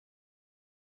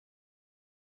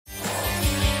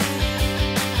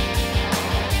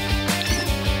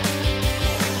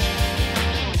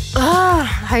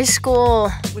high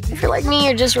school. If you're like me,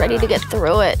 you're just ready to get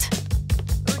through it.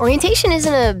 Orientation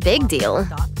isn't a big deal,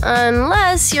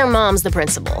 unless your mom's the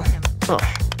principal. Ugh.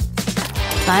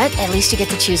 But at least you get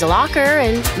to choose a locker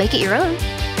and make it your own.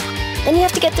 Then you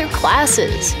have to get through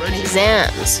classes,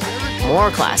 exams,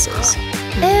 more classes.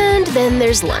 And then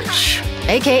there's lunch,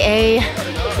 aka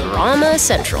Drama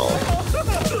Central.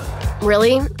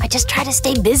 Really? I just try to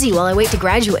stay busy while I wait to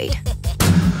graduate.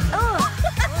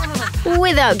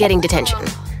 Without getting detention.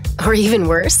 Or even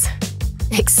worse,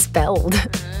 expelled.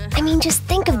 I mean, just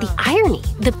think of the irony.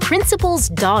 The principal's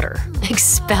daughter,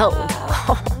 expelled.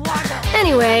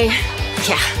 Anyway,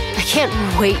 yeah, I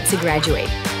can't wait to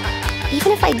graduate.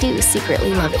 Even if I do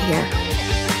secretly love it here.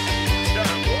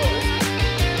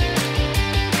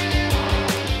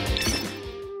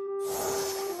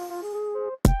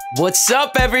 What's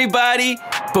up, everybody?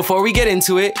 Before we get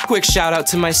into it, quick shout out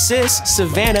to my sis,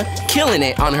 Savannah, killing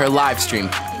it on her live stream.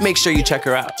 Make sure you check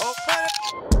her out.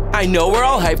 I know we're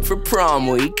all hyped for prom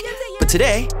week, but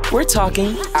today we're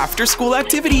talking after school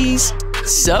activities.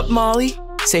 Sup, Molly?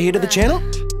 Say hey to the channel.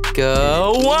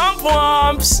 Go Womp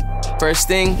Womps! First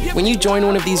thing, when you join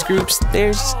one of these groups,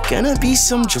 there's gonna be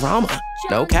some drama.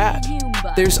 No cap.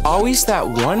 There's always that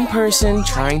one person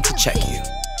trying to check you.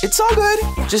 It's all good,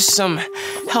 just some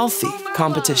healthy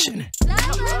competition.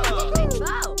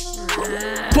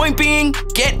 Point being,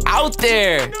 get out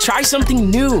there, try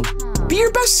something new, be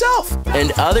your best self,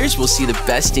 and others will see the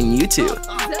best in you too.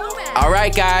 All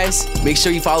right, guys, make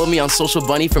sure you follow me on Social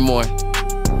Bunny for more.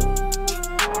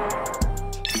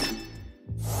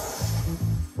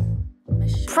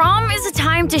 Prom is a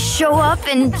time to show up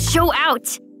and show out.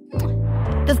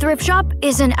 The thrift shop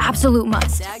is an absolute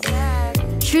must.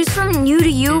 Choose from new to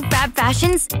you fab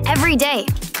fashions every day.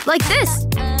 Like this.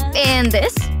 And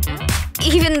this.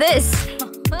 Even this.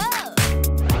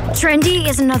 Trendy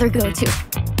is another go-to.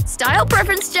 Style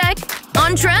preference check.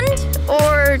 On trend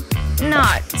or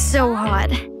not so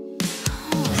hot.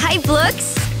 Hype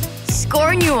looks.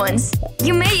 Score new ones.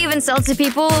 You may even sell to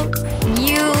people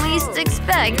you least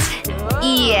expect.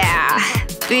 Yeah.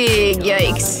 Big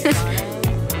yikes.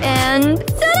 And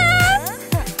ta-da!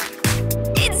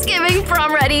 It's giving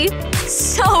prom ready.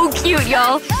 So cute,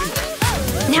 y'all.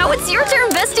 Now it's your turn,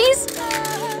 besties.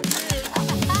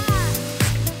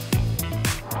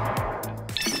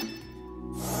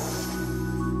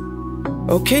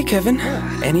 Okay, Kevin.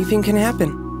 Anything can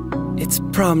happen. It's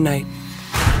prom night.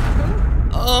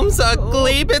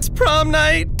 Glebe, it's prom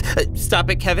night. Stop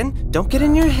it, Kevin. Don't get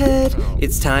in your head.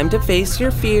 It's time to face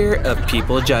your fear of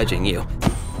people judging you.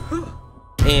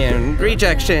 And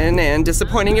rejection, and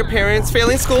disappointing your parents,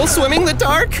 failing school, swimming in the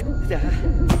dark,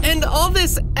 and all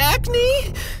this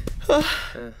acne?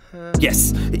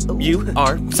 Yes, you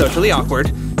are socially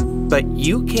awkward, but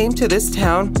you came to this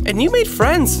town and you made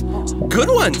friends. Good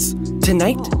ones.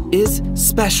 Tonight is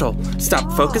special.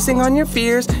 Stop focusing on your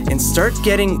fears and start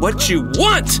getting what you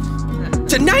want.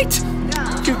 Tonight,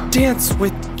 you dance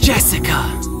with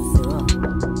Jessica.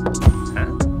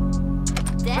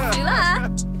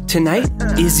 Tonight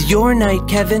is your night,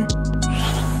 Kevin.